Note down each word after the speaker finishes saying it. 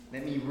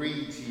Let me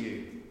read to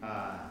you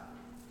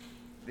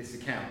this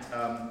account.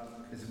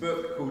 There's a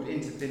book called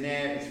Into Thin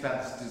Air. It's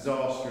about this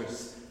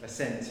disastrous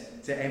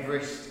ascent to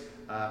Everest.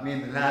 Me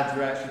and the lads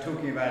were actually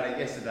talking about it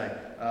yesterday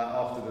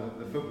after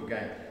the football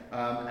game.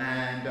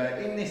 And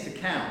in this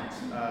account,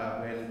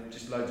 where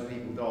just loads of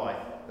people die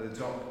at the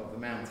top of the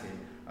mountain,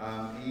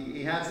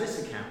 he has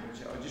this account,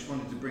 which I just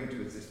wanted to bring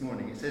to us this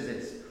morning. It says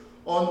this: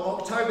 on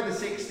October the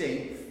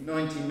 16th,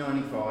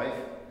 1995,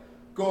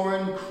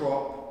 Goran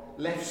Krop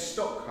left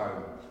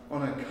Stockholm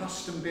on a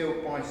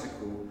custom-built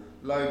bicycle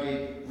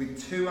loaded with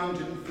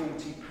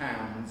 240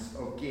 pounds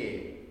of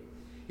gear.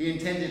 He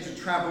intended to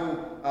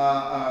travel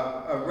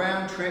a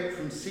round trip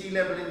from sea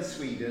level in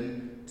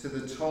Sweden to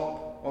the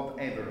top of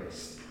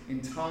Everest,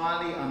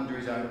 entirely under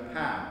his own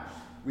power,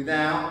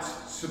 without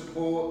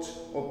support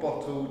or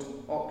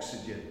bottled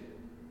oxygen.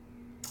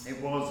 It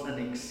was an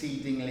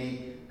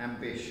exceedingly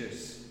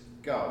ambitious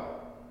goal.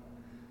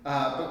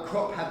 But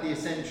Krop had the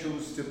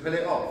essentials to pull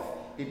it off.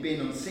 He'd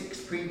been on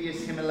 6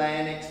 previous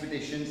Himalayan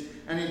expeditions,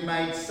 and he'd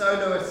made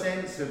solo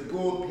ascents of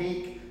Gord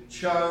Peak,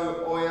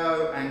 Cho,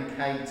 Oyo and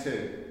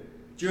K2.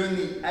 During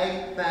the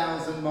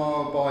 8,000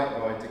 mile bike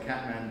ride to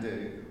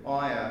Kathmandu,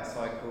 I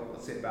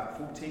cycled, about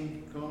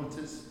 14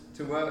 kilometres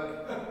to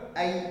work?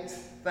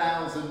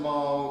 8,000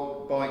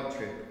 mile bike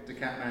trip to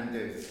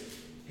Kathmandu.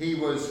 He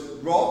was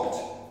robbed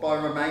by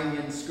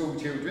Romanian school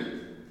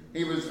children.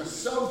 He was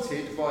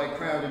assaulted by a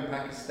crowd in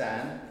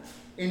Pakistan.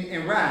 In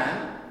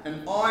Iran,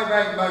 an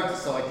irate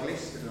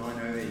motorcyclist, and I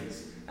know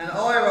these, an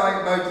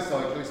irate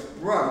motorcyclist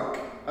broke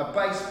a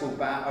baseball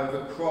bat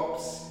over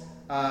Krop's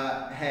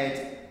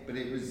head, but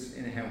it was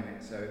in a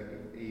helmet, so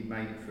he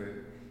made it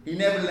through. He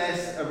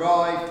nevertheless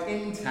arrived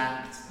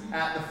intact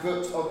at the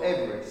foot of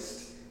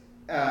Everest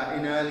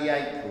in early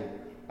April,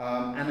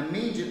 and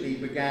immediately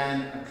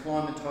began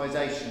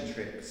acclimatisation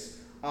trips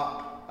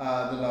up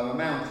the lower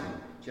mountain.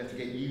 You have to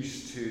get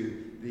used to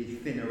the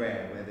thinner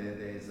air where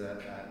there's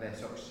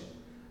less oxygen.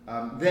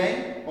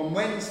 Then, on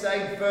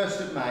Wednesday, the 1st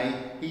of May,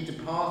 he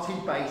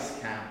departed base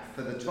camp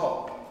for the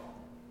top.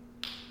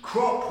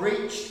 Krop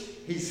reached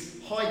his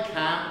high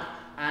camp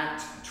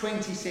at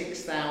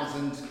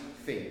 26,000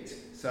 feet.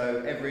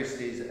 So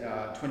Everest is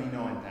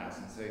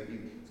 29,000, so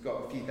he's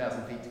got a few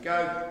thousand feet to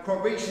go.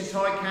 Krop reached his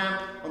high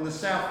camp on the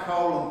South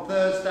Pole on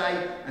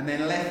Thursday and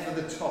then left for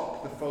the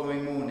top the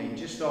following morning,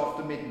 just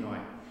after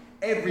midnight.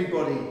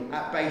 Everybody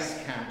at base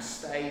camp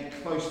stayed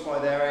close by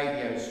their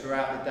radios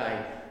throughout the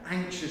day,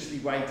 anxiously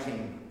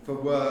waiting for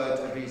word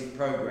of his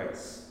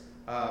progress.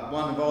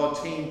 One of our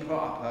team put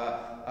up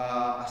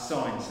a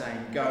sign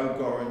saying, "Go,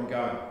 Goran,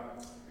 go."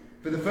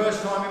 For the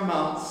first time in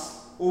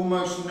months,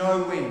 almost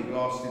no wind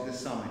blasted the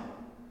summit,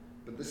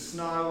 but the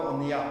snow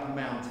on the upper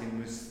mountain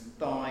was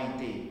thigh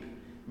deep,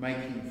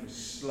 making for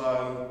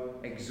slow,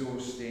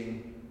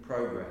 exhausting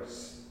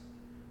progress.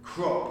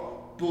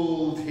 Krop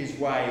bulled his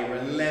way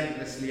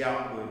relentlessly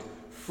upward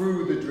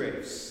through the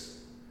drifts.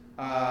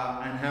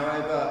 And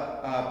however,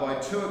 by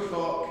 2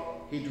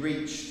 o'clock, he'd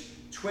reached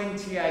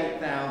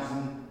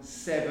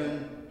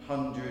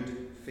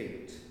 28,700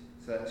 feet.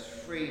 So that's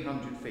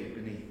 300 feet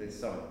beneath the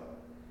summit,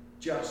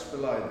 just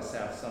below the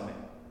south summit.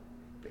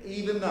 But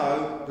even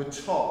though the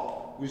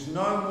top was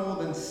no more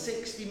than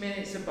 60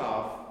 minutes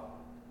above,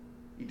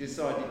 he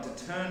decided to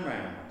turn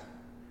round,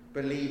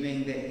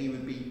 believing that he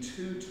would be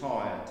too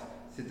tired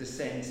to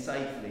descend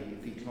safely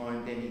if he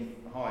climbed any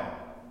higher.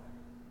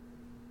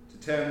 To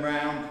turn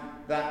round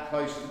that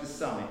close to the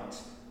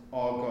summit,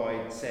 our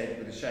guide said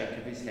with a shake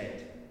of his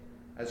head,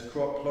 as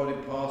Krop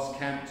plodded past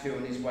Camp 2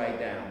 on his way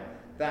down,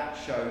 "That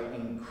showed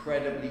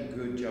incredibly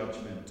good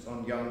judgment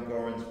on young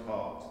Goran's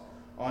part.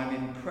 I'm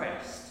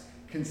impressed,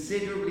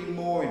 considerably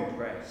more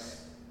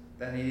impressed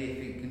than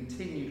if he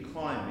continued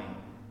climbing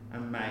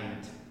and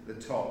made the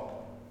top."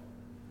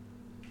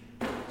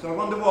 So I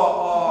wonder what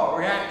our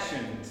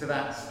reaction to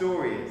that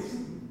story is.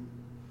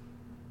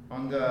 I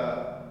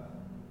wonder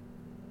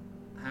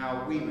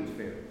how we would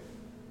feel.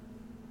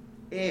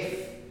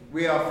 If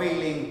we are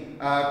feeling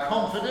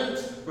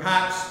confident,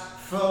 perhaps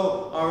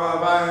full of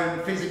our own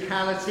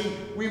physicality,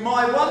 we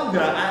might wonder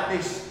at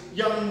this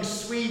young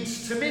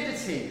Swede's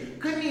timidity.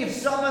 Couldn't he have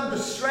summoned the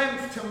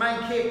strength to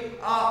make it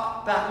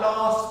up that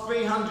last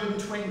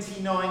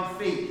 329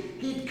 feet?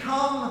 He'd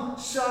come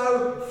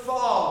so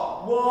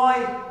far.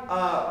 Why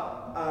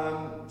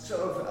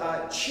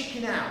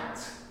chicken out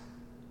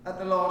at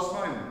the last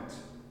moment?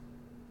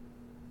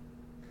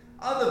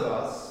 Other of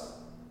us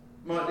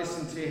might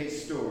listen to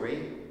his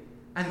story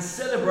and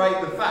celebrate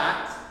the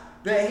fact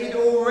that he'd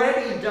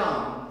already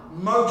done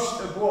most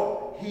of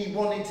what he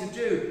wanted to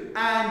do.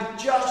 And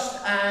just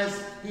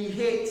as he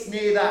hit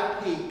near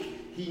that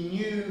peak, he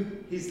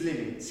knew his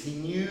limits. He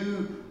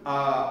knew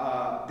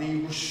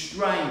the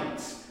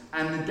restraint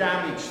and the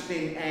damage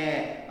thin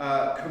air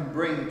can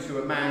bring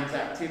to a man's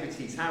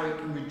activities, how it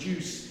can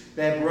reduce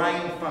their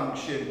brain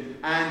function,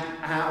 and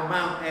how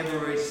Mount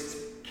Everest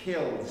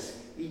kills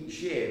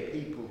each year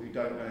people who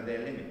don't know their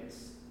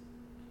limits.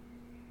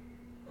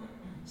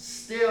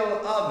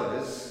 Still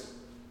others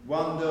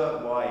wonder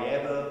why he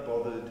ever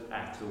bothered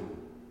at all.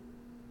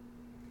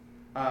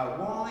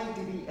 Why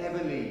did he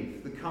ever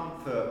leave the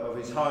comfort of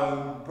his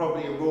home,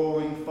 probably a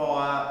roaring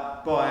fire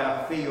by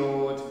a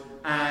fjord,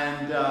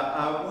 and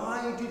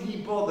why did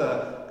he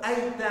bother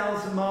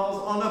 8,000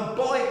 miles on a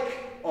bike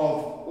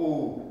of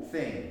all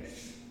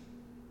things?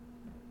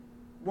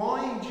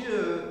 Why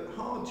endure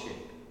hardship?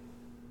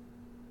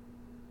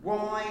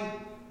 Why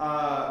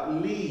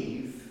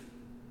leave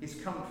his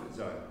comfort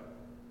zone?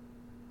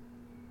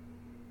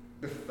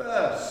 The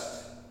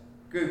first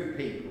group of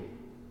people,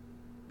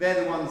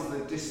 they're the ones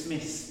that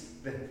dismiss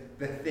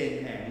the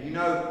thin air. You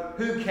know,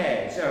 who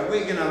cares?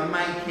 We're going to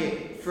make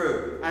it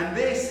through. And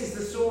this is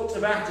the sort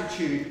of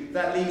attitude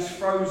that leaves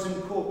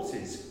frozen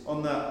corpses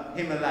on the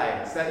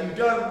Himalayas, that you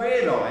don't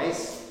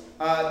realise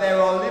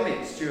there are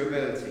limits to your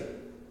ability.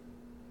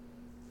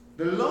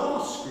 The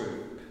last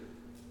group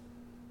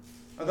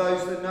are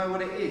those that know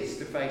what it is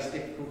to face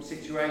difficult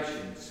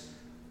situations.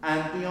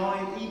 And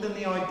even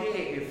the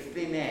idea of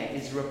thin air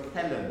is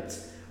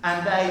repellent.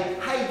 And they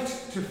hate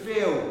to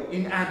feel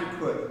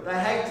inadequate. They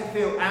hate to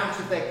feel out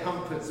of their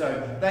comfort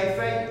zone. They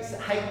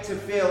hate to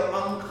feel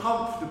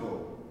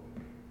uncomfortable.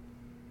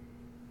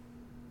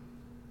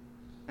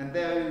 And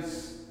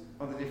those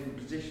are the different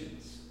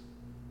positions.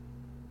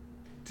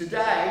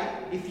 Today,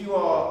 if you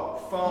are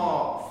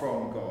far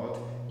from God,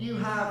 you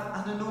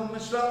have an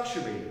enormous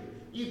luxury.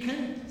 You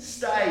can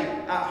stay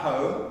at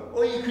home,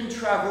 or you can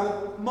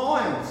travel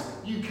miles.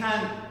 You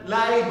can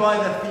lay by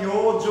the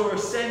fjords or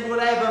ascend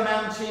whatever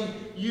mountain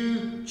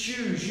you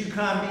choose. You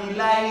can be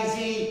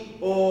lazy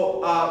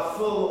or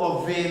full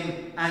of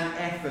vim and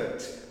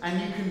effort.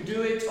 And you can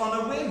do it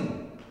on a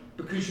whim,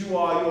 because you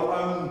are your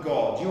own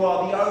God. You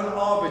are the own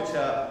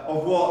arbiter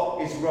of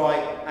what is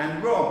right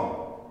and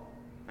wrong.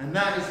 And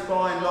that is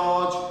by and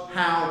large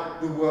how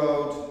the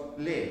world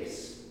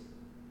lives.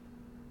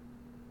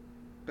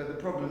 But the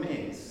problem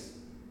is,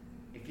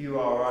 if you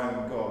are our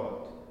own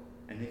God,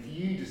 and if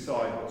you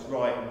decide what's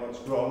right and what's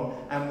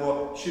wrong, and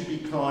what should be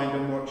climbed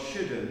and what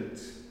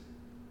shouldn't,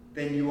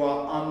 then you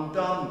are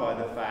undone by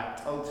the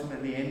fact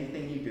ultimately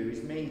anything you do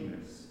is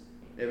meaningless.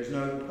 There is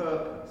no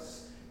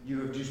purpose.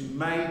 You have just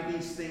made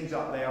these things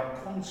up. They are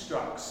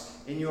constructs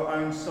in your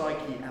own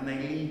psyche, and they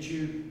lead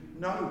you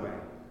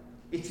nowhere.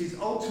 It is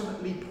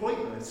ultimately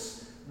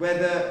pointless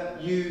whether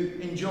you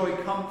enjoy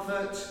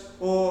comfort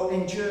or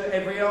endure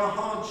every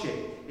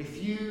hardship.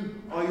 If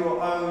you are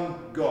your own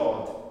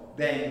God,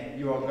 then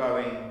you are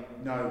going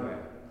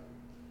nowhere.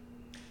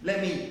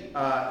 Let me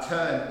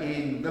turn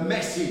in the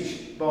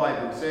Message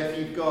Bible. So if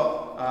you've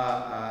got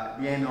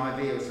the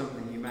NIV or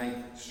something, you may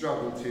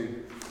struggle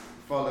to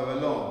follow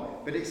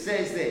along. But it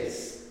says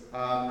this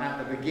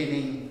at the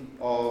beginning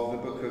of the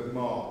book of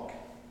Mark.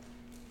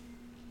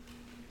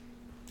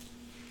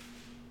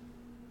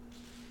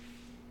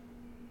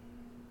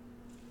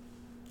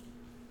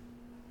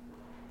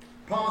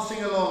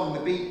 Passing along the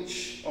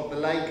beach of the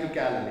Lake of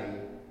Galilee,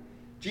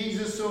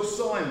 Jesus saw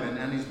Simon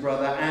and his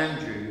brother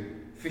Andrew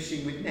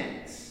fishing with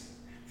nets.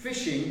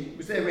 Fishing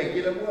was their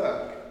regular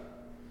work.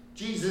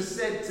 Jesus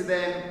said to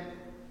them,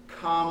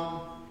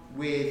 "Come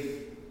with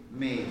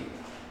me.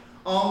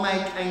 I'll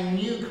make a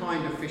new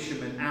kind of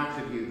fisherman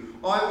out of you.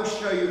 I will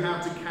show you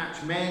how to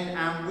catch men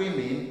and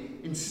women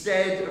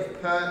instead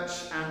of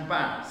perch and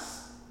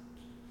bass."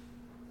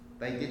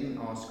 They didn't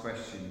ask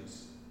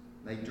questions.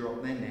 They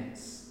dropped their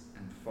nets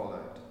and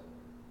followed.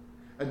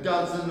 A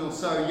dozen or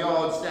so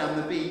yards down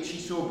the beach, he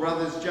saw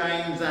brothers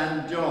James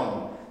and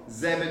John,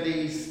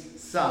 Zebedee's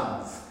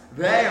sons.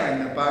 There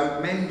in the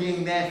boat,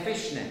 mending their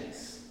fish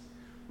nets.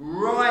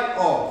 Right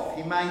off,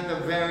 he made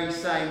the very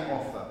same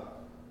offer.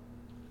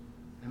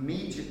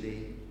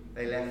 Immediately,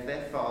 they left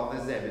their father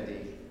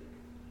Zebedee,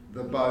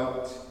 the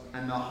boat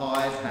and the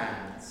hired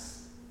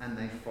hands, and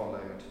they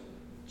followed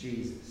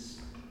Jesus.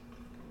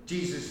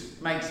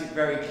 Jesus makes it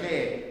very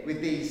clear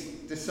with these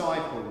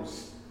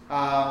disciples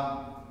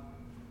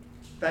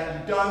that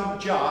you don't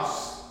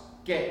just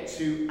get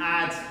to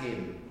add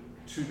him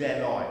to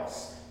their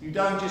lives. You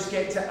don't just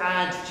get to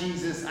add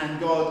Jesus and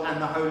God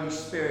and the Holy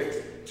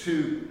Spirit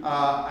to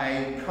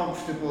a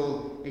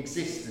comfortable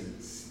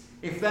existence.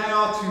 If they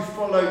are to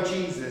follow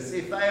Jesus,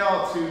 if they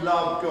are to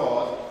love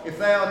God, if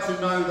they are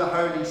to know the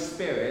Holy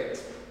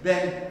Spirit,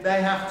 then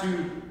they have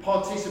to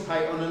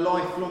participate on a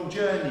lifelong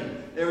journey.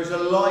 There is a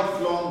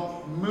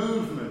lifelong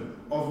movement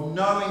of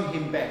knowing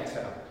him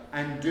better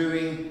and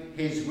doing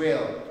his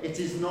will. It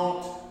is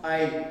not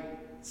a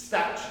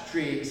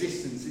statutory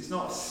existence. It's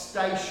not a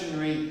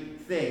stationary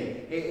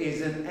thing. It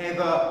is an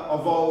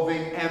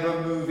ever-evolving,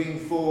 ever-moving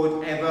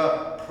forward,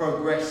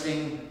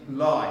 ever-progressing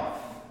life.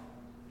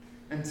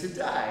 And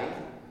today,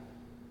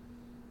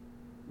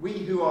 we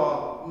who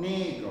are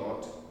near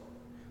God,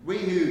 we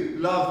who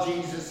love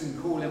Jesus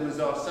and call him as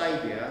our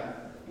Saviour,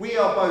 we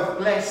are both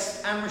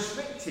blessed and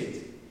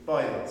restricted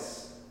by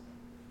this.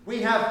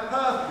 We have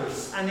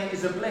purpose, and it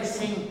is a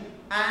blessing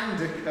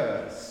and a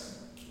curse.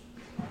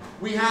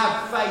 We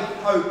have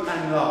faith, hope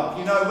and love.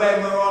 You know,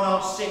 when we're on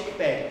our sick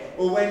bed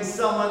or when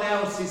someone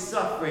else is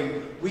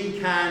suffering, we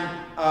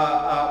can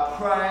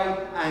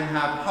pray and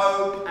have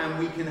hope, and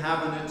we can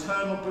have an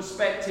eternal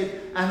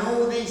perspective, and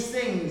all these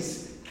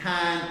things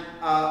can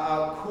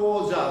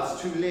cause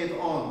us to live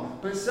on.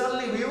 But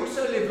suddenly we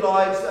also live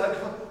lives that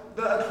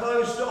are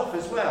closed off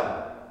as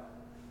well.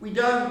 We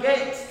don't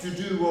get to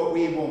do what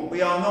we want.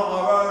 We are not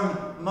our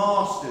own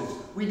masters.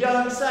 We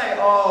don't say,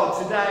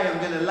 oh, today I'm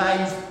going to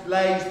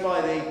laze by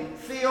the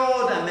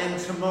fjord and then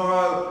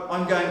tomorrow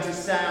I'm going to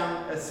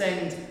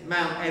ascend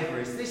Mount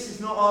Everest. This is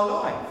not our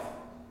life.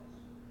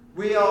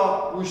 We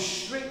are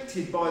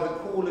restricted by the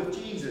call of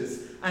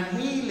Jesus, and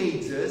he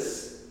leads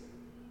us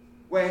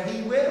where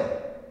he will.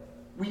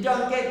 We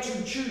don't get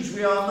to choose.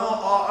 We are not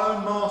our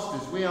own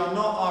masters. We are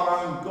not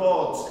our own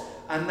gods,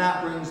 and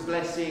that brings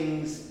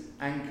blessings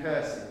and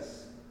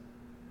curses.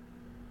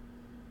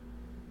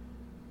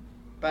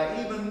 But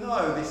even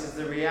though this is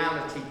the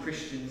reality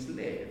Christians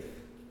live,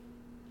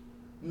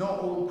 not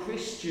all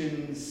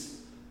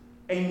Christians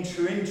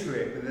enter into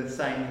it with the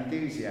same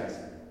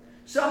enthusiasm.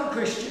 Some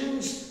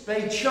Christians,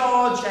 they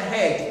charge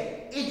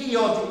ahead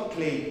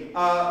idiotically,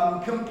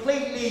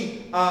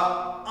 completely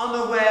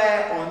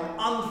unaware or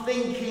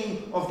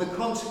unthinking of the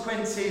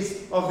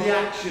consequences of the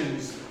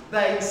actions.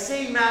 They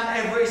see Mount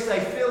Everest,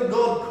 they feel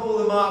God call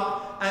them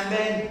up, and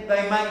then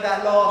they make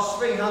that last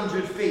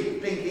 300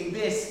 feet thinking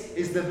this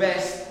is the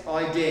best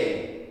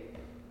idea.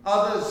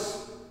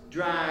 Others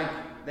drag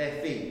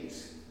their feet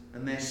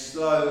and they're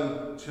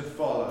slow to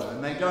follow,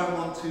 and they don't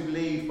want to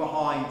leave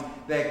behind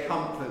their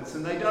comforts,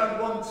 and they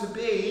don't want to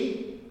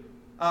be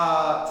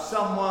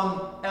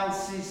someone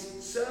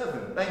else's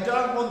servant. They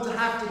don't want to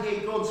have to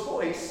hear God's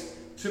voice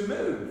to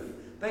move.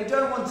 They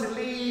don't want to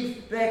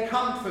leave their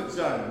comfort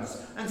zones.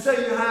 And so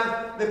you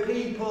have the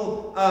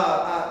people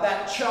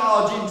that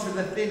charge into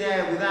the thin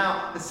air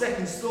without a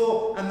second's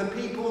thought, and the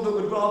people that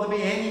would rather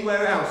be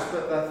anywhere else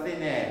but the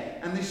thin air.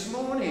 And this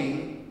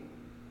morning,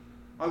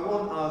 I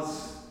want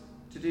us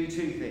to do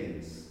two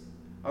things.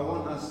 I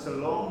want us to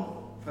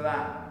long for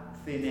that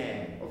thin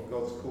air of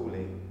God's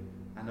calling,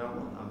 and I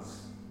want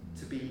us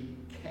to be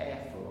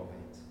careful of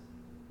it.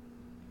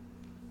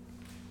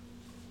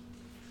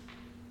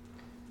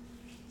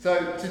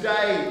 So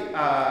today,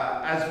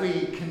 as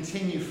we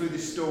continue through the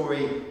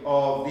story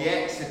of the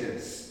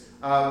Exodus,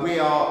 we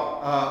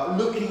are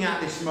looking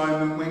at this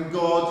moment when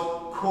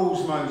God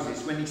calls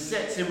Moses, when he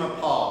sets him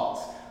apart,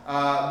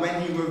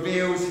 when he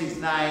reveals his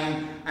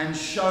name and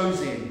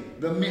shows him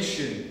the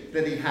mission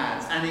that he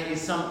has. And it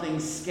is something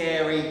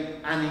scary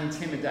and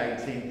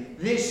intimidating.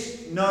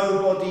 This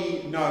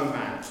nobody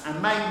nomad.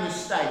 And make no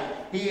mistake,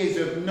 he is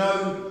of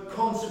no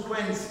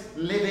consequence,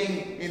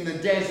 living in the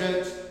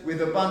desert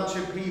with a bunch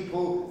of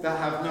people that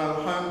have no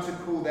home to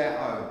call their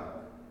own.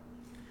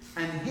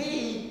 And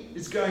he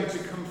is going to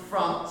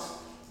confront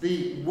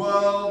the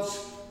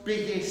world's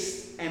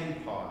biggest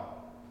empire.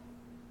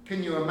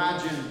 Can you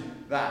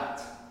imagine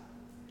that?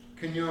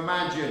 Can you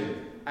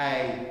imagine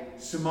a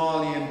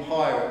Somalian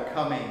pirate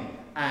coming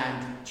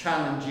and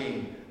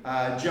challenging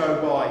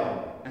Joe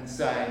Biden and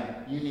saying,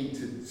 you need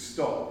to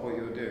stop what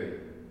you're doing?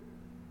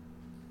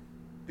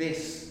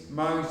 This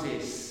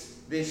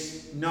Moses,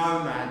 this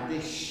nomad,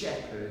 this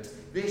shepherd,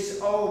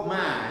 this old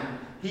man,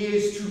 he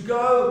is to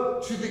go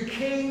to the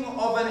king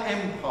of an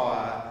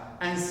empire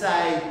and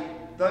say,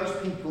 those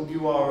people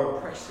you are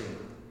oppressing,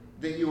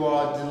 that you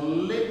are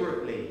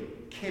deliberately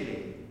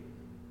killing,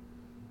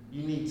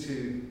 you need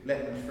to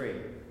let them free.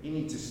 You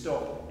need to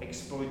stop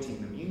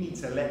exploiting them. You need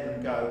to let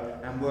them go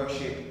and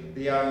worship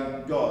the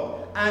own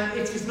God. And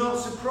it is not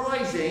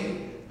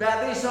surprising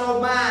that this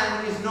old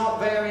man is not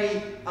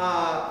very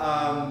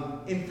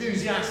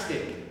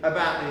enthusiastic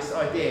about this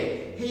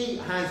idea. He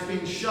has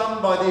been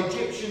shunned by the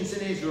Egyptians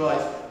and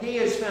Israelites. He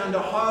has found a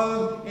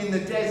home in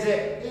the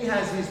desert. He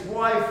has his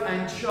wife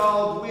and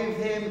child with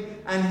him,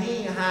 and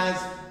he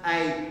has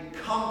a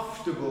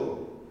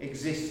comfortable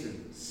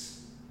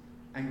existence.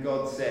 And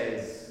God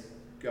says,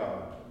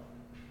 go.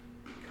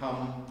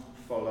 Come,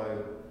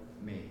 follow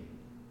me.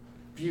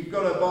 If you've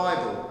got a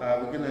Bible,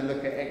 we're going to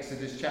look at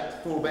Exodus chapter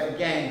 4, but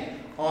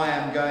again, I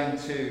am going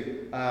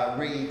to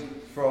read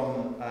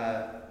from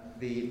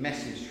the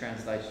Message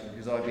translation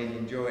because I've been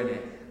enjoying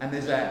it. And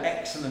there's an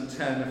excellent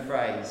turn of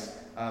phrase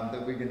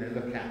that we're going to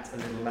look at a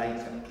little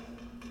later.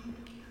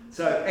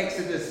 So,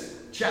 Exodus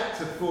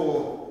chapter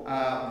 4,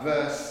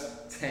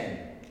 verse 10.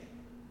 It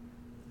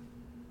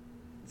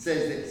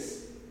says this.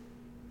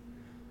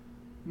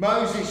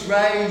 Moses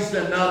raised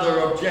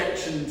another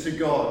objection to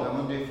God. I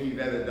wonder if you've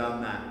ever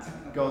done that.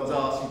 God's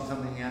asked you for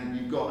something and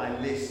you've got a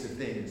list of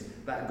things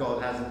that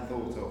God hasn't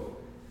thought of.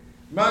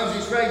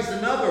 Moses raised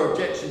another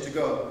objection to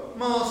God.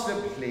 Master,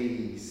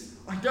 please,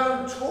 I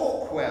don't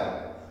talk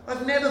well.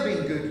 I've never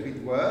been good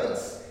with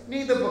words,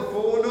 neither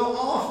before nor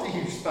after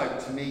you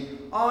spoke to me.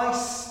 I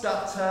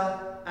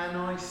stutter and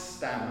I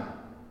stammer.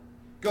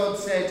 God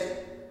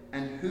said,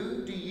 and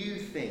who do you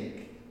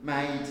think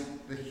made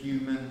the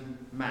human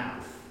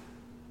mouth?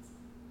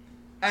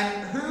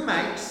 And who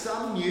makes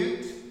some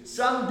mute,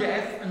 some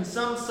deaf, and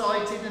some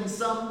sighted, and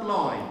some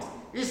blind?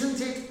 Isn't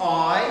it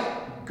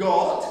I,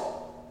 God?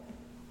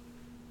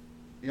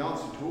 The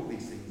answer to all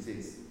these things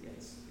is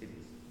yes, it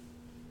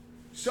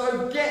is.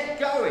 So get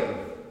going.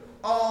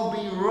 I'll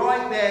be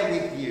right there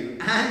with you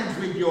and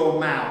with your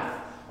mouth.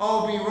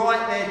 I'll be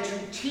right there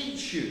to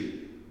teach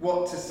you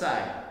what to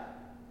say.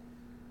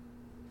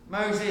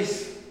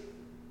 Moses,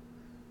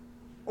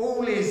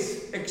 all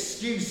his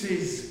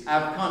excuses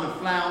have kind of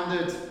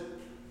floundered,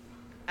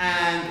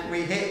 and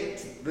we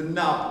hit the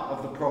nub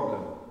of the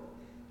problem.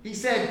 He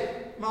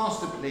said,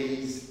 Master,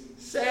 please,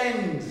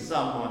 send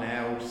someone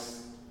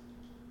else.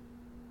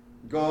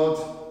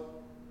 God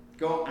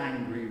got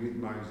angry with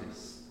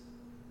Moses.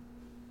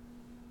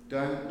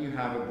 Don't you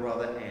have a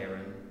brother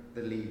Aaron,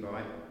 the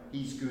Levite?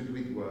 He's good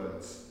with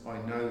words. I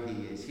know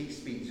he is. He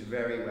speaks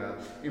very well.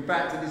 In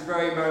fact, at this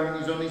very moment,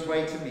 he's on his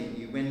way to meet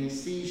you. When he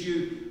sees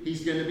you,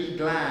 he's going to be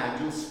glad.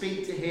 You'll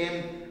speak to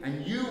him,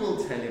 and you will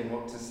tell him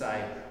what to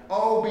say.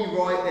 I'll be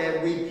right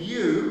there with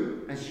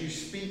you as you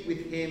speak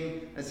with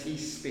him as he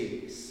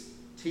speaks,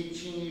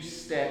 teaching you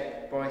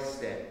step by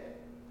step.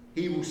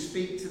 He will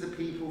speak to the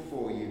people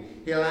for you.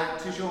 He'll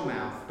act as your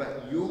mouth,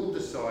 but you'll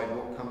decide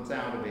what comes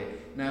out of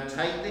it. Now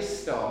take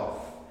this staff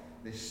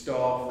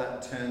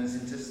that turns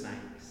into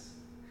snakes.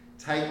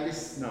 Take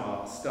this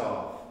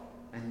staff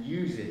and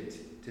use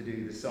it to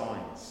do the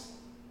signs.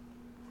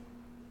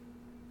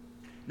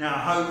 Now,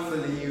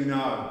 hopefully you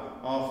know,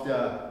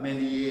 after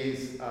many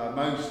years,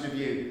 most of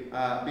you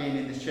being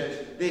in this church,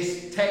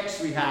 this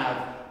text we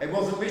have, it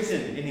wasn't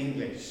written in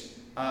English.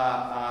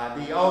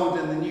 The Old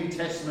and the New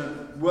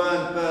Testament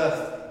weren't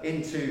birthed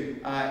into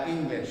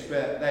English,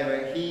 but they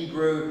were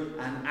Hebrew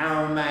and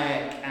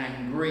Aramaic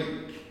and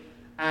Greek.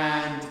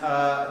 And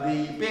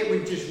the bit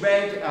we've just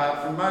read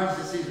from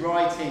Moses'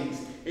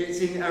 writings,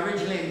 it's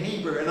originally in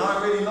Hebrew, and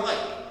I really like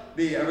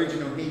the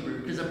original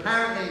Hebrew, because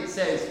apparently it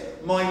says,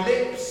 my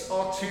lips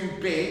are too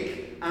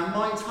big and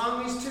my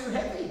tongue is too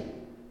heavy.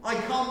 I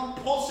can't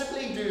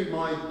possibly do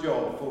my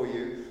job for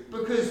you,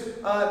 because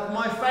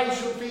my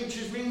facial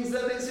features means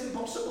that it's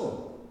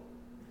impossible.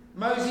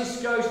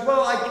 Moses goes,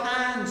 well, I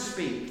can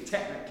speak,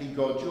 technically,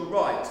 God, you're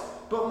right,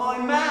 but my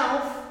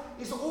mouth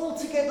is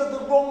altogether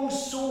the wrong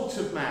sort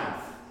of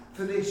mouth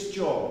for this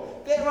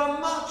job. There are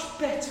much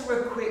better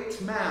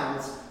equipped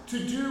mouths to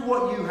do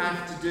what you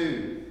have to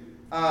do.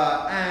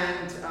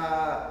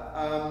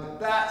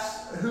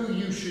 That's who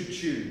you should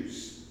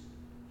choose.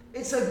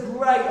 It's a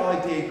great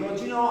idea, God.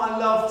 You know, I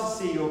love to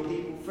see your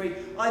people free.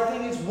 I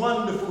think it's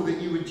wonderful that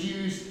you would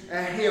use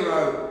a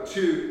hero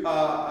to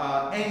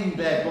end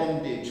their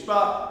bondage.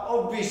 But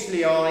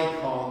obviously I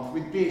can't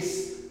with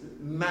this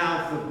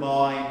mouth of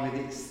mine, with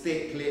its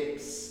thick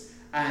lips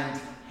and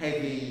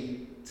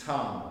heavy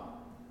tongue.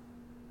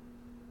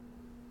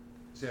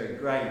 So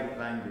great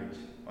language,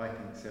 I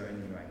think so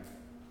anyway.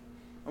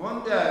 I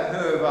wonder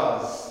who of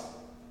us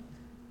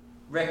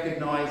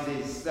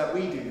recognises that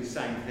we do the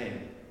same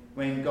thing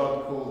when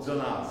God calls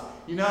on us.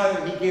 You know,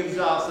 he gives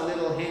us a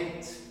little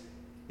hint,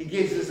 he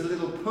gives us a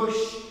little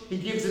push, he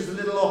gives us a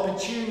little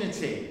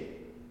opportunity.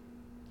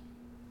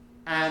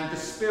 And the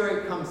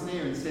Spirit comes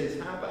near and says,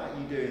 how about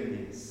you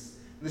doing this?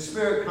 And the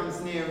Spirit comes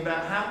near and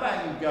about, how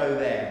about you go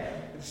there?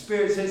 And the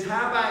Spirit says,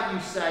 how about you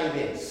say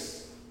this?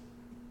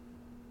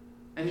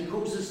 And he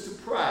calls us to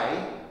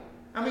pray.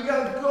 And we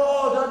go,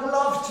 God, I'd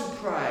love to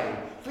pray,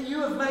 for you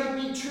have made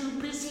me too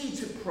busy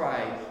to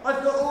pray.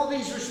 I've got all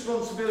these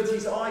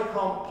responsibilities, I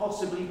can't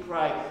possibly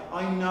pray.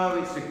 I know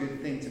it's a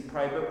good thing to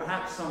pray, but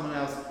perhaps someone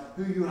else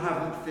who you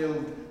haven't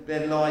filled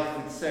their life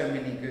with so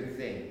many good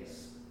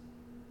things.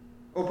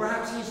 Or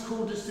perhaps he's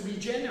called us to be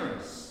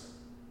generous.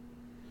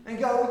 And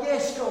go, oh,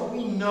 yes, God,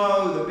 we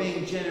know that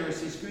being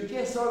generous is good.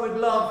 Yes, I would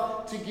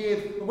love to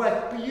give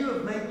away, but you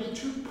have made me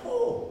too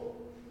poor.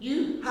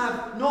 You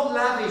have not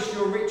lavished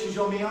your riches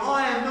on me.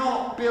 I am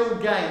not Bill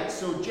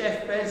Gates or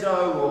Jeff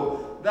Bezos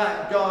or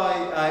that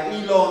guy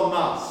Elon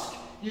Musk.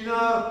 You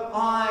know,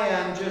 I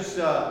am just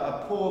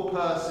a poor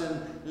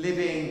person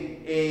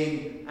living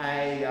in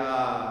a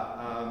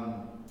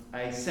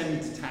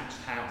semi-detached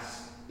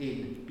house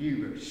in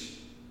Bewbush.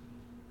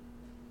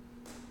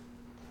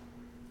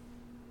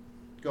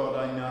 God,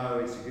 I know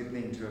it's a good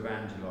thing to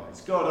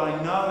evangelise. God,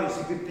 I know it's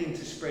a good thing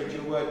to spread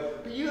your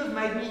word, but you have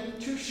made me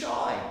too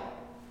shy.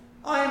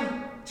 I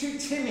am too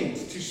timid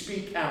to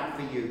speak out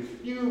for you.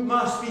 You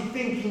must be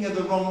thinking of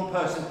the wrong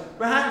person.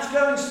 Perhaps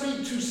go and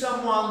speak to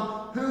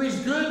someone who is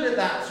good at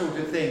that sort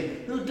of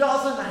thing, who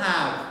doesn't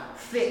have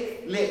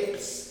thick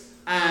lips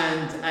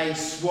and a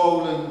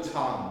swollen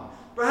tongue.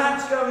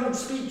 Perhaps go and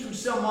speak to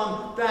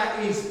someone that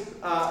is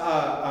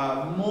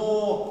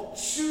more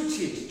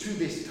suited to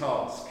this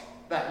task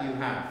that you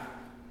have.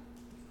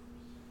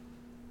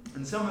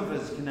 And some of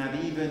us can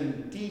have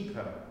even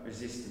deeper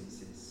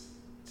resistances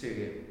to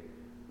him.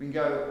 We can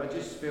go, I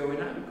just feel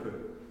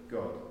inadequate,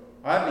 God.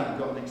 I haven't even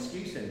got an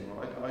excuse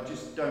anymore. I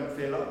just don't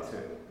feel up to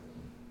it.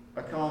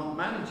 I can't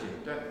manage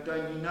it.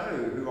 Don't you know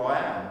who I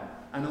am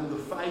and all the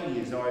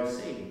failures I've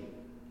seen?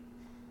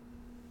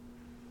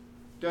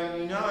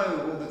 Don't you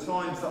know all the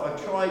times that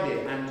I've tried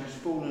it and just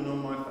fallen on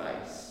my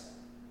face?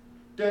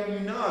 Don't you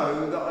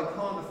know that I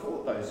can't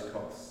afford those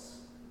costs?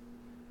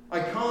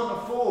 I can't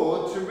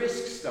afford to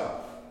risk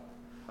stuff.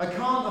 I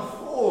can't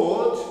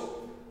afford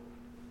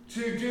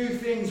to do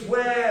things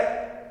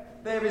where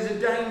There is a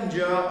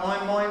danger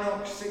I might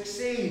not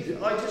succeed.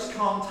 I just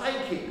can't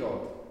take it,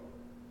 God.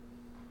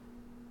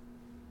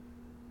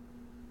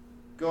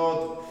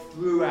 God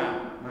threw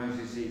out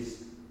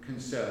Moses'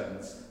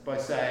 concerns by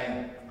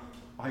saying,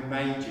 I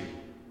made you.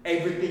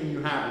 Everything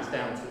you have is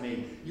down to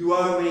me. You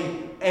owe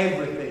me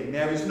everything.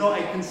 There is not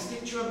a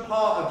constituent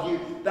part of you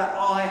that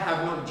I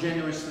have not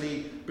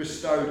generously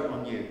bestowed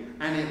on you.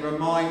 And it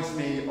reminds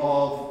me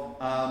of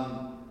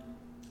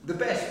the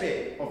best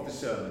bit of the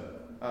sermon,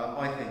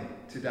 I think,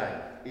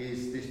 today,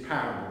 is this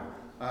parable.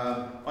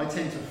 I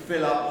tend to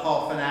fill up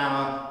half an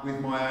hour with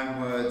my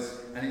own words,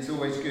 and it's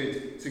always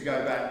good to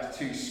go back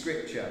to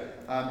Scripture.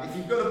 If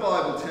you've got a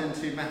Bible, turn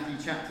to Matthew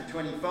chapter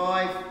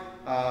 25,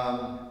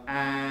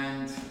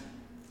 and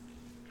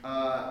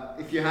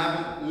if you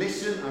haven't,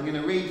 listen. I'm going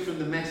to read from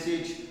the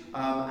Message,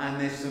 and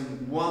there's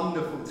some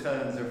wonderful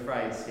turns of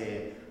phrase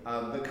here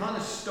that kind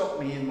of stop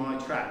me in my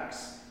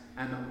tracks,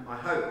 and I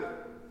hope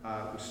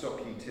will stop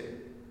you too.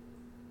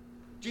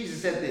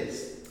 Jesus said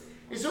this: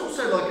 "It's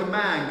also like a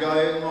man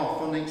going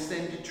off on an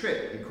extended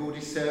trip. He called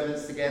his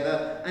servants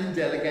together and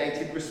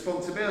delegated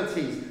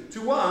responsibilities.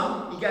 To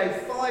one, he gave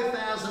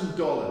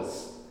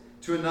 $5,000,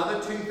 to another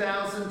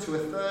 $2,000, to a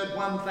third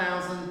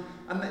 $1,000,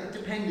 and it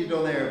depended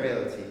on their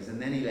abilities,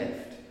 and then he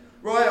left.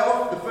 Right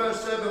off, the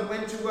first servant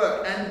went to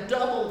work and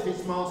doubled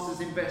his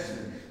master's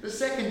investment. The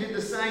second did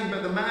the same,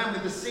 but the man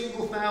with the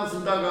single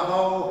 $1,000 dug a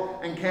hole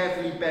and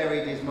carefully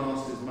buried his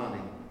master's money.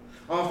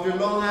 After a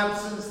long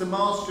absence, the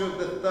master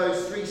of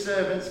those three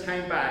servants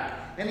came back,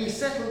 and he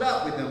settled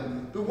up with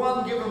them. The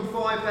one given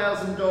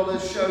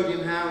 $5,000 showed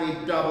him how he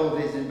doubled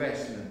his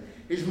investment.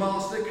 His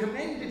master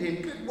commended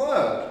him. Good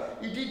work.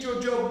 You did your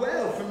job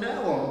well. From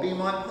now on, be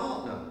my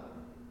partner.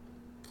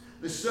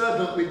 The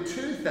servant with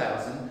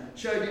 $2,000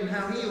 showed him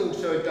how he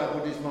also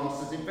doubled his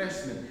master's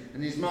investment,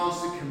 and his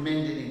master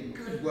commended him.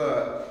 Good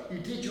work. You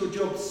did your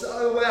job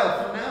so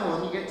well. From now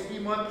on, you get to be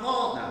my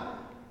partner.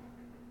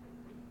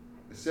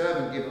 The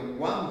servant given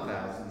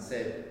 $1,000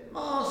 said,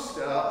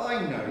 Master,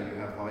 I know you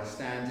have high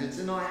standards,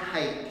 and I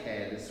hate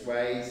careless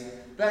ways,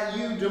 that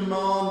you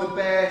demand the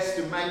best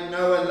and make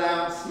no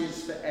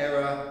allowances for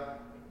error.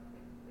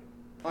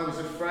 I was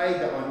afraid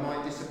that I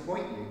might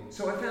disappoint you,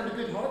 so I found a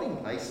good hiding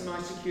place and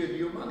I secured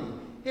your money.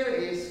 Here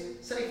it is,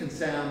 safe and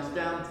sound,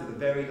 down to the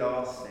very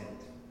last cent."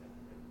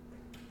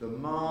 The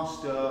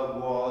master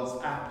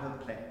was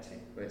apoplectic.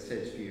 Well, it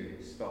says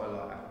furious, but I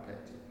like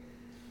apoplectic.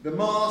 The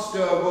master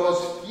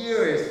was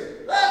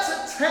furious.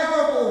 That's a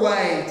terrible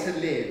way to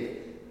live.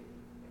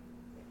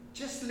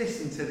 Just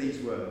listen to these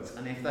words,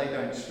 and if they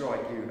don't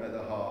strike you at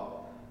the heart,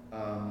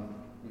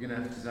 you're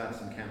going to have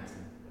some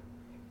counselling.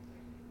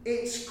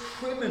 It's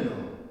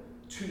criminal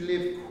to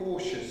live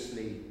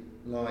cautiously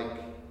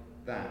like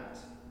that.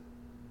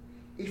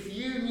 If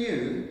you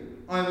knew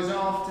I was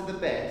after the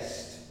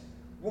best,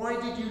 why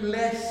did you do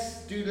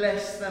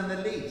less than the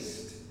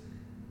least?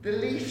 The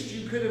least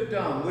you could have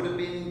done would have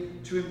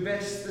been to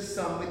invest the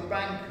sum with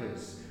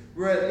bankers,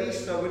 where at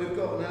least I would have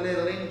gotten a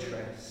little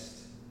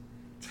interest.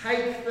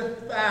 Take the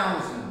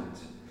 1,000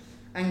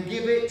 and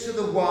give it to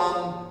the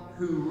one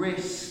who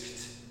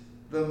risked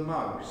the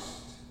most.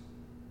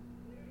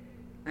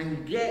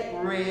 And get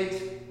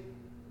rid,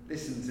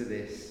 listen to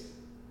this,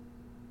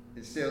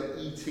 it's still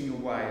eating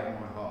away at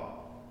my heart.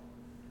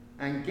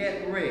 And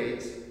get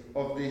rid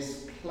of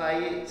this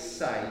play it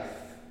safe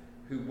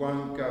who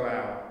won't go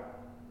out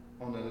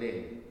on a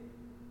limb.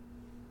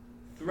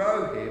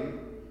 Throw him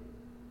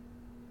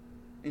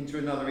into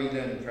another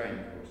e-learning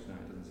training course. No,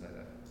 it doesn't say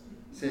that.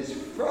 It says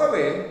throw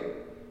him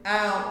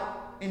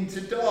out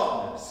into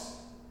darkness.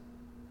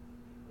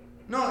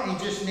 Not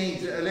he just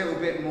needs a little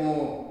bit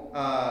more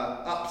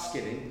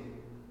upskilling.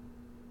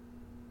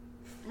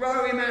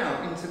 Throw him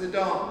out into the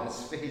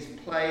darkness for his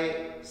play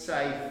it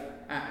safe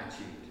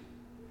attitude.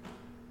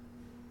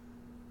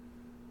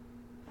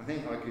 I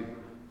think I could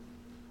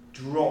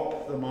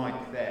drop the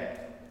mic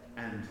there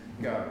and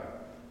go.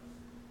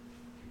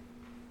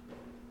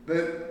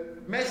 The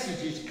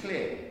message is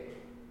clear.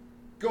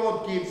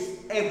 God gives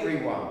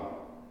everyone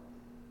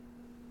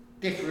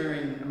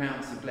differing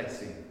amounts of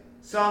blessing.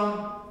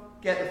 Some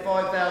get the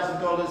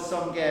 $5,000,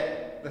 some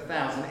get the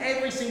 1,000.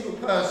 Every single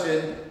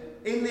person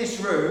in this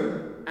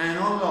room and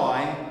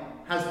online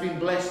has been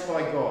blessed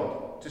by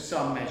God to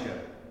some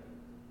measure.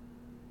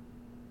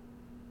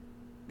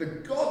 The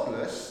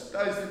godless,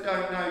 those that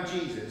don't know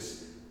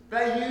Jesus,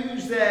 they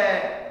use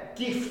their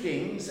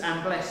giftings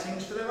and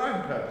blessings for their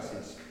own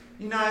purposes.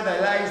 You know, they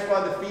laze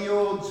by the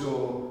fields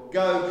or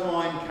go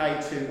climb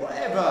K2,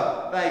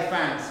 whatever they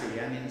fancy,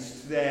 and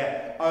it's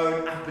their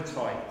own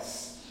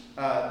appetites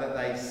that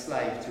they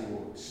slave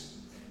towards.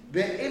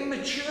 The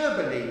immature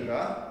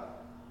believer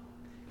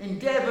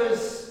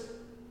endeavours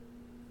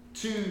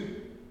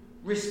to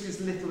risk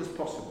as little as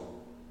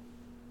possible.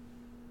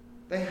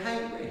 They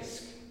hate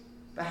risk.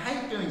 They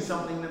hate doing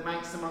something that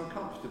makes them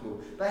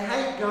uncomfortable. They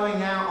hate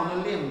going out on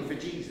a limb for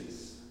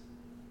Jesus.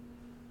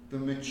 The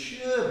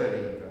mature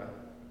believer,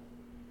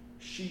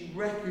 she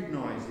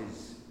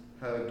recognises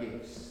her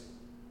gifts.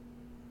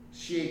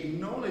 She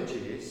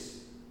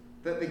acknowledges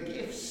that the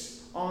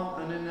gifts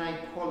aren't an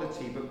innate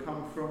quality but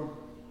come from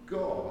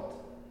God.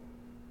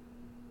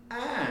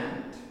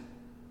 And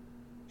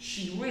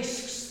she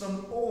risks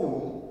them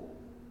all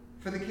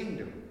for the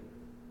kingdom.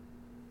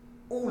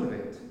 All of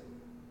it.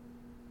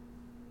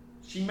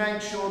 She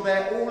makes sure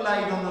they're all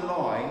laid on the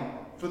line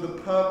for the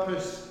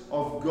purpose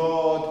of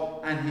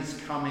God and his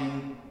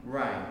coming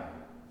reign.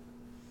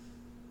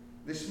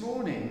 This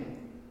morning,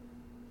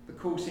 the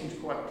call seems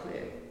quite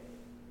clear.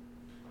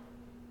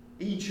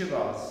 Each of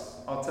us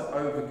are to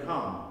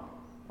overcome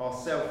our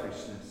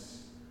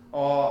selfishness,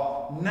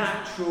 our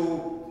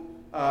natural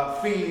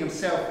feeling of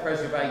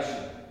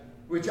self-preservation.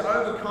 We're to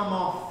overcome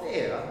our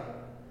fear,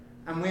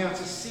 and we are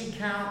to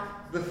seek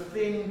out the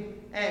thin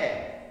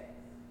air,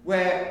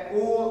 where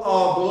all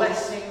our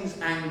blessings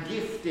and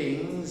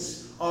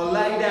giftings are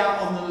laid out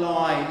on the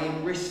line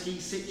in risky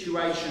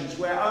situations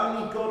where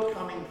only God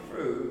coming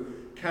through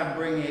can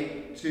bring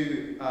it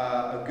to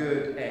a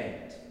good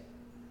end.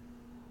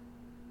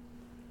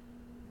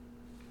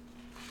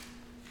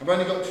 I've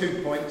only got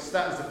 2 points.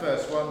 That was the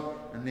first one,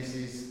 and this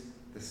is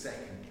the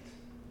second.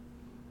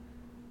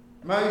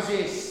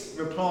 Moses'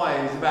 reply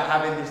is about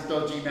having this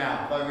dodgy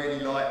mouth. I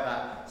really like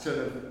that sort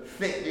of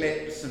thick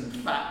lips and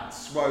fat,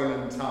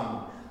 swollen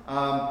tongue.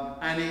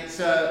 And it's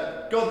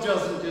God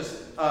doesn't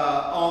just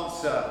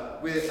answer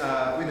with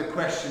a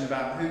question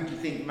about who do you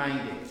think made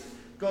it.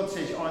 God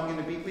says, I'm going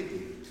to be with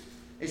you.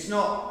 It's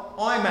not,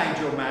 I made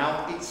your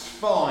mouth, it's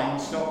fine,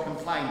 stop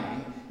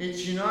complaining.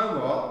 It's, you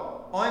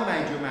know what, I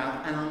made your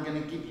mouth and I'm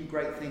going to give you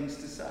great things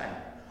to say.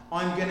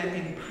 I'm going to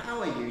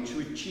empower you to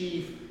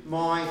achieve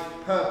my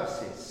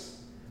purposes.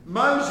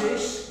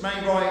 Moses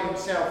may write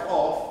himself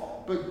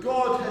off, but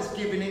God has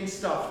given him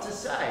stuff to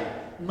say.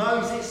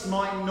 Moses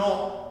might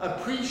not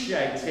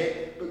appreciate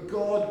it, but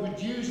God would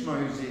use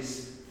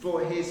Moses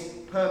for his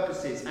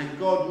purposes, and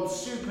God will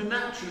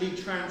supernaturally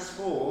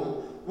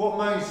transform what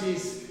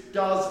Moses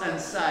does and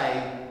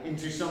say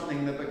into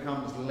something that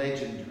becomes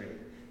legendary,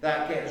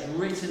 that gets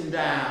written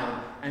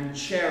down and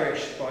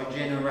cherished by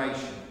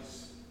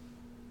generations.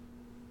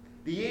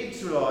 The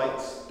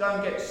Israelites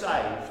don't get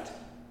saved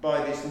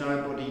by this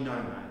nobody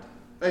nomad.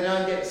 They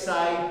don't get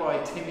saved by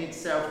a timid,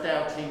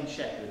 self-doubting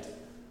shepherd.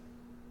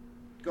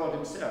 God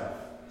himself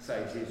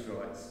saves the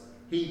Israelites.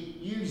 He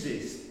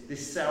uses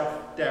this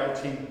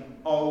self-doubting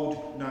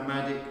old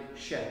nomadic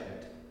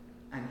shepherd,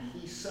 and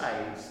he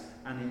saves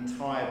an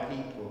entire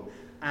people,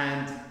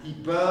 and he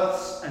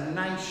births a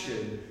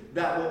nation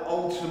that will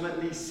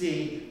ultimately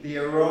see the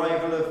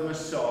arrival of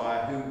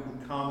Messiah, who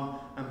will come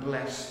and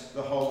bless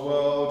the whole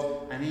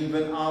world, and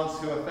even us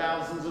who are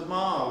thousands of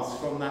miles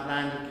from that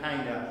land of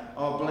Canaan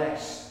are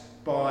blessed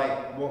by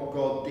what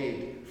God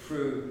did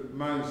through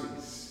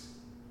Moses.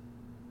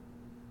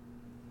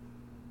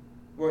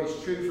 What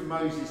is true for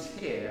Moses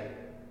here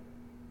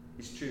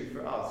is true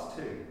for us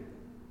too.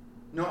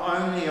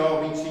 Not only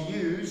are we to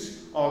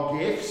use our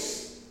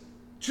gifts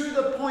to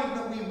the point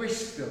that we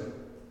risk them,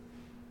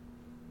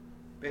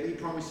 but he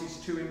promises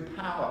to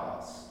empower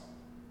us.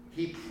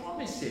 He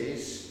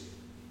promises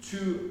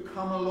to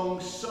come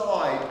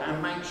alongside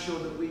and make sure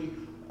that we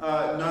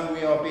know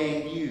we are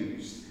being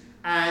used.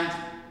 And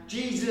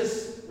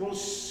Jesus was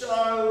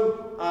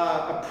so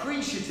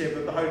appreciative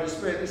of the Holy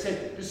Spirit. He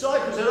said,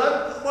 disciples, I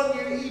don't want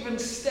you to even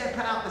step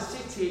out the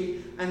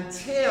city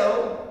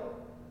until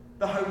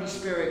the Holy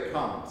Spirit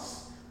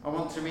comes. I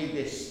want to read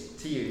this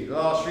to you. The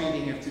last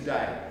reading of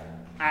today,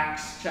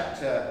 Acts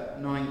chapter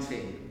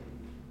 19.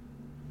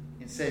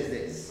 It says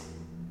this.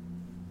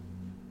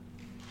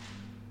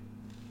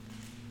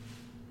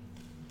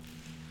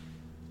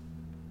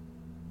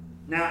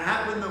 Now it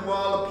happened that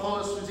while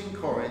Apollos was in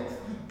Corinth,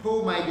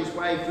 Paul made his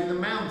way through the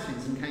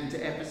mountains and came to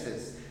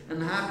Ephesus,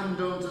 and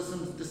happened onto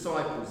some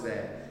disciples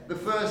there. The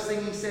first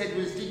thing he said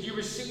was, did you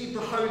receive the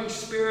Holy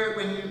Spirit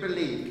when you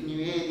believed? Can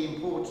you hear the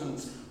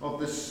importance of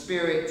the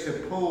Spirit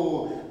to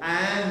Paul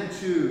and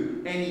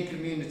to any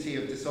community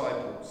of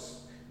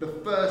disciples? The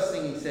first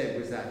thing he said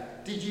was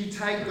that. Did you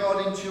take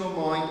God into your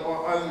mind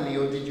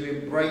or did you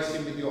embrace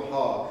him with your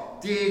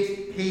heart?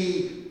 Did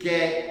he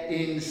get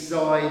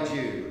inside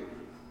you?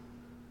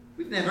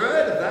 We've never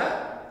heard of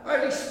that.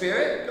 Holy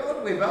Spirit,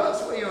 God with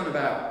us, what are you on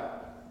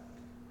about?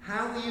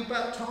 How were you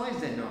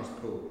baptized then,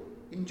 asked Paul?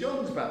 In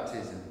John's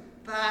baptism.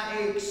 That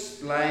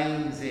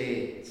explains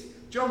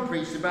it. John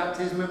preached a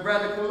baptism of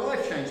radical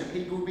life change, that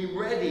people would be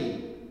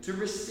ready to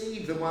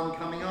receive the one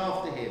coming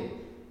after him.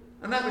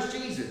 And that was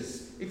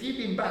Jesus. If you've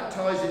been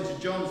baptized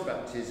into John's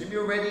baptism,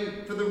 you're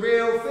ready for the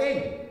real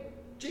thing,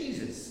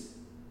 Jesus.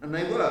 And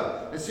they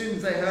were. As soon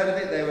as they heard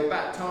of it, they were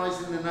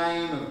baptized in the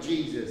name of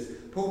Jesus.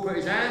 Paul put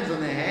his hands on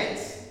their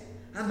heads,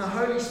 and the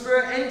Holy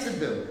Spirit entered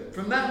them.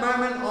 From that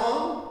moment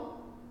on,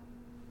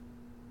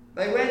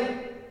 they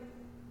went,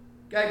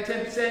 gave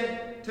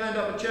 10%, turned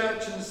up at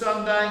church on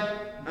Sunday,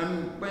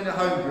 and went to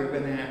home group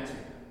when they had to.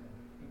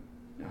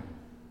 No.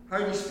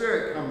 Holy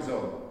Spirit comes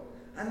on.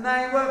 And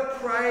they were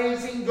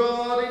praising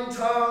God in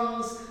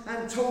tongues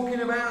and talking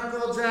about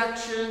God's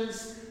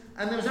actions.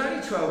 And there was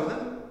only 12 of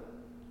them.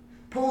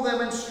 Paul then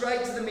went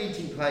straight to the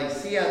meeting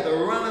place. He had the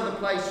run of the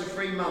place for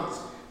 3 months.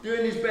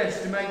 doing his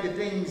best to make the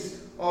things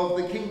of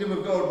the kingdom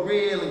of God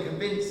real and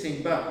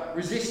convincing, but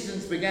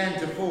resistance began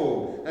to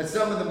fall, and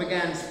some of them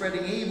began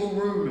spreading evil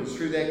rumours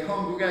through their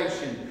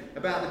congregation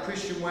about the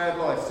Christian way of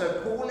life.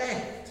 So Paul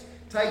left,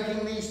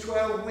 taking these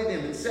 12 with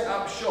him, and set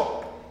up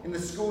shop in the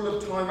school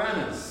of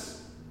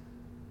Tyrannus,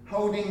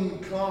 holding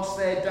class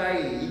there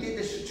daily. He did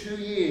this for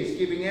 2 years,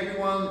 giving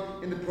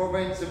everyone in the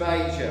province of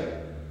Asia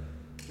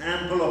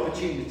ample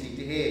opportunity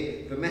to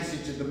hear the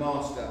message of the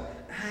Master.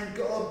 And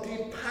God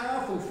did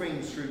powerful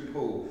things through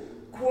Paul.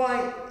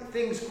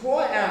 Things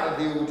quite out of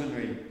the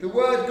ordinary. The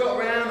word got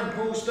around and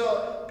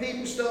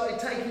people started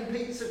taking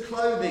pieces of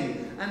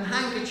clothing and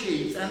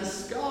handkerchiefs and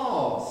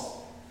scarves.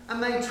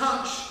 And they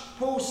touched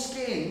Paul's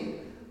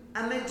skin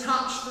and they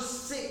touched the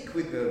sick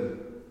with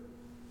them.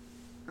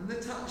 And the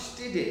touch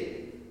did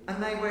it.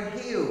 And they were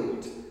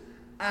healed.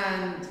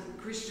 And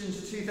Christians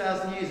for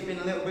 2,000 years have been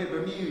a little bit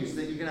bemused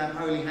that you can have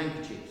holy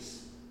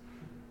handkerchiefs.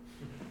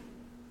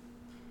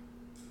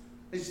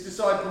 His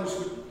disciples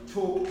would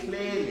talk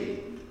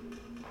clearly.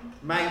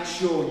 Make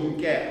sure you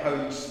get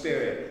Holy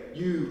Spirit.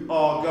 You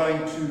are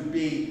going to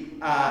be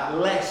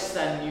less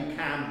than you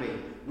can be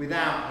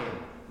without him.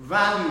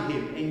 Value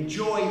him,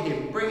 enjoy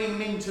him, bring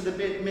him into the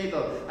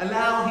middle.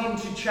 Allow him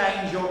to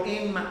change your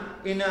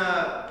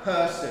inner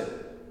person.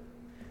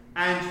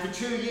 And for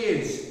 2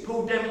 years,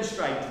 Paul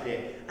demonstrated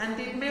it and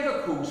did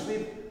miracles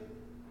with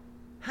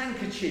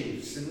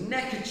handkerchiefs and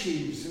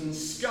neckerchiefs and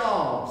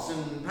scarves,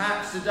 and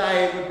perhaps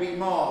today it would be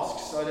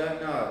masks, I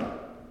don't know.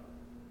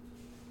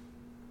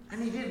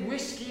 And he did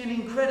risky and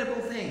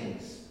incredible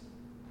things.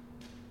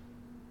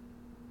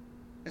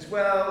 As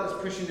well as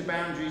pushing the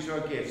boundaries of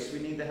our gifts, we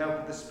need the help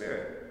of the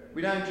Spirit.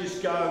 We don't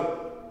just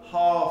go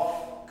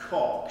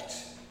half-cocked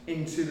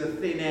into the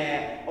thin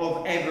air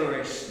of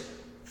Everest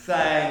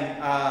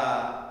saying,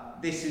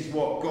 this is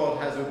what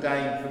God has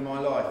ordained for my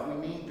life.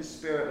 We need the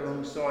Spirit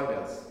alongside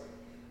us.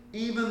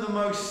 Even the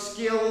most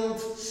skilled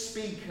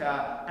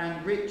speaker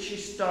and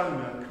richest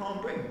donor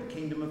can't bring the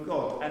kingdom of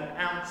God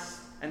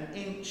an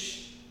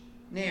inch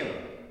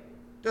nearer.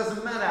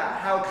 Doesn't matter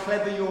how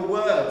clever your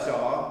words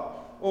are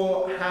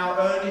or how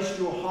earnest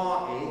your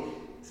heart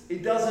is.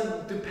 It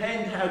doesn't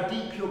depend how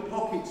deep your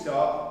pockets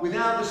are.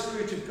 Without the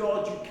Spirit of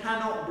God, you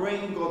cannot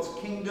bring God's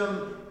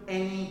kingdom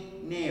any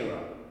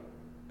nearer.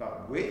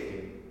 But with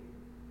him,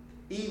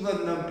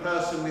 even the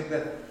person with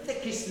the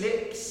thickest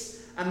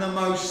lips and the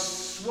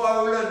most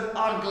swollen,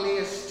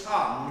 ugliest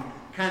tongue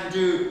can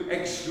do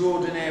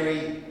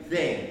extraordinary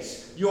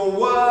things. Your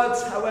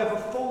words, however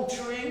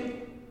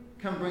faltering,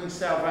 can bring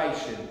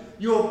salvation.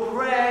 Your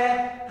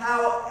prayer,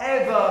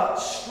 however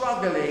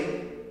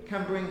struggling,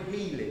 can bring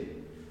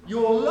healing.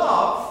 Your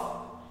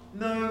love,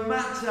 no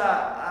matter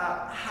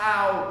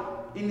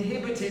how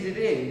inhibited it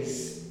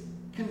is,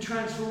 can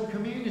transform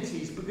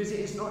communities, because it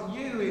is not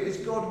you, it is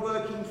God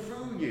working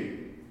through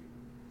you.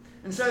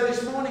 And so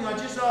this morning I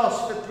just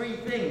asked for 3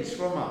 things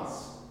from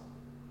us.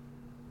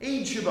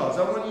 Each of us,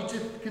 I want you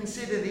to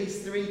consider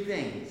these 3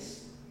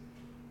 things.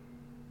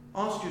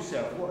 Ask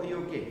yourself, what are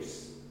your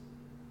gifts?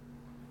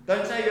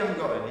 Don't say you haven't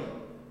got any,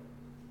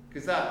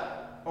 because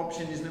that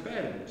option isn't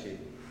available to you.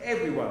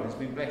 Everyone has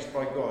been blessed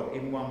by God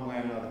in one way or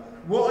another.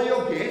 What are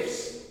your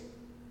gifts?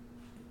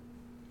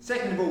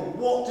 Second of all,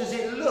 what does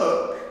it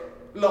look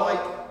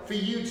like for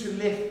you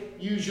to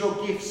use your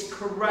gifts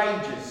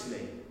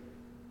courageously?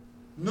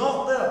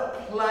 Not the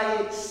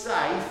play it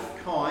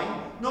safe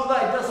kind, not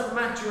that it doesn't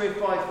matter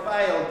if I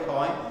fail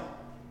kind,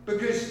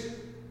 because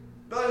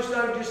those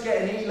don't just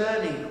get an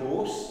e-learning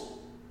course.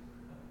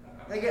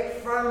 They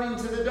get thrown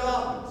into the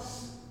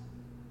darkness.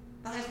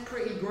 That is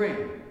pretty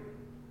grim.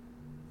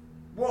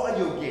 What are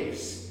your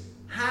gifts?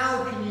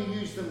 How can you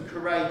use them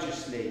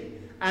courageously?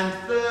 And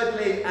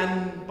thirdly,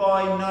 and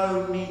by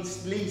no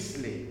means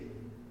leastly,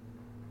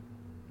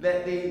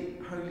 let the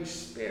Holy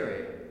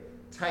Spirit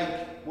take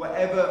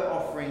whatever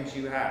offerings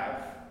you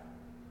have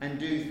and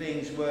do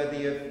things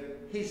worthy of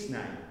his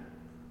name.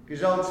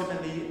 Because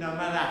ultimately, no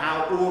matter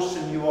how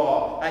awesome you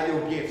are at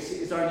your gifts,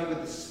 it is only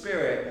with the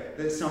Spirit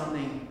that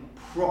something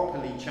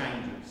properly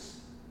changes.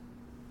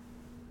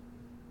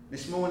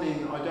 This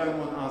morning, I don't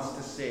want us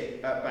to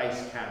sit at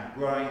base camp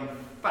growing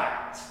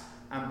fat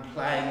and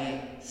playing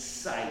it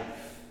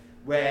safe,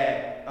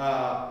 where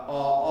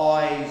our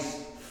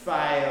eyes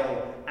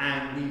fail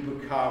and we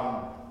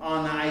become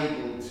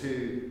unable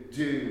to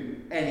do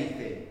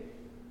anything.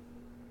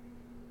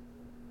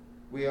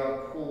 We are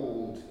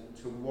called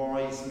to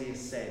wisely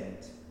ascend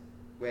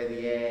where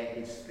the air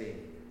is thin,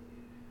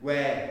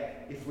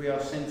 where if we are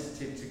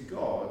sensitive to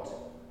God,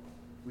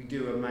 we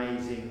do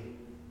amazing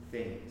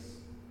things.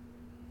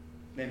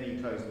 Let me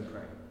close and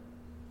pray.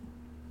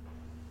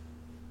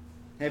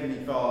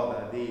 Heavenly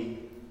Father, the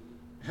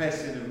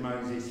lesson of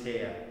Moses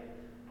here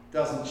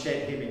doesn't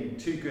shed him in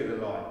too good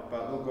a light,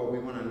 but Lord God, we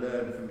want to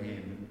learn from him.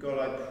 And God,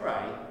 I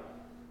pray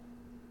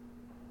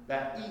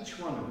that each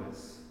one of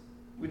us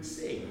would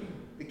see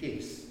the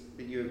gifts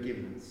that you have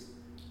given us.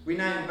 We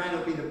know it may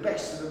not be the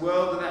best of the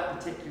world at that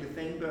particular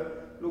thing,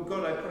 but Lord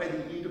God, I pray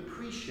that you'd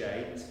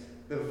appreciate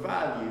the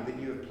value that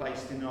you have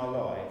placed in our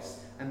lives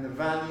and the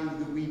value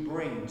that we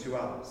bring to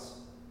others.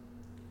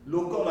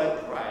 Lord God, I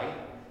pray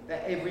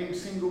that every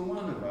single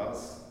one of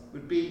us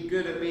would be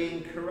good at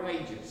being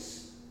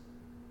courageous.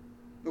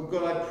 Lord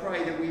God, I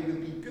pray that we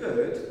would be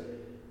good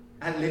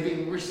at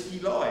living risky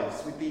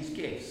lives with these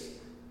gifts,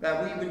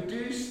 that we would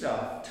do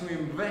stuff to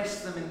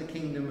invest them in the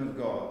kingdom of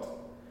God,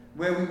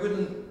 where we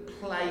wouldn't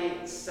play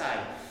it safe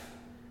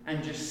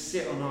and just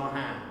sit on our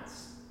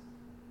hands.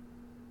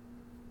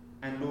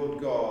 And Lord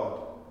God,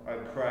 I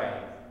pray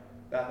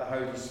that the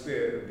Holy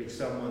Spirit would be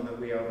someone that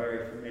we are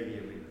very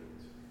familiar with.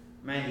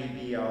 May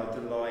he be our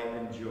delight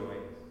and joy.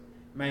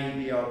 May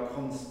he be our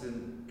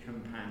constant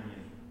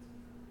companion.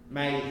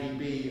 May he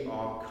be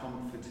our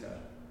comforter.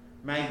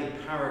 May the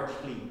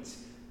Paraclete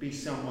be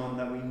someone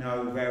that we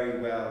know very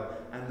well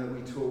and that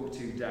we talk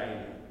to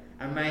daily.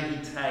 And may he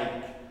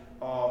take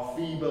our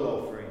feeble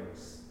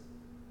offerings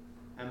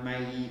and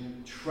may he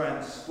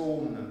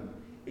transform them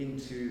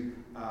into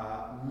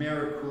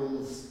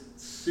miracles,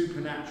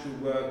 supernatural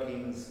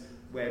workings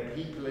where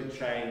people are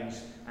changed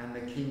and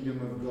the kingdom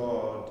of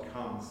God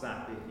comes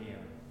that bit nearer.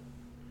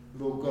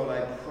 Lord God,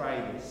 I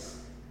pray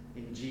this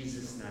in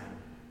Jesus' name.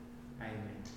 Amen.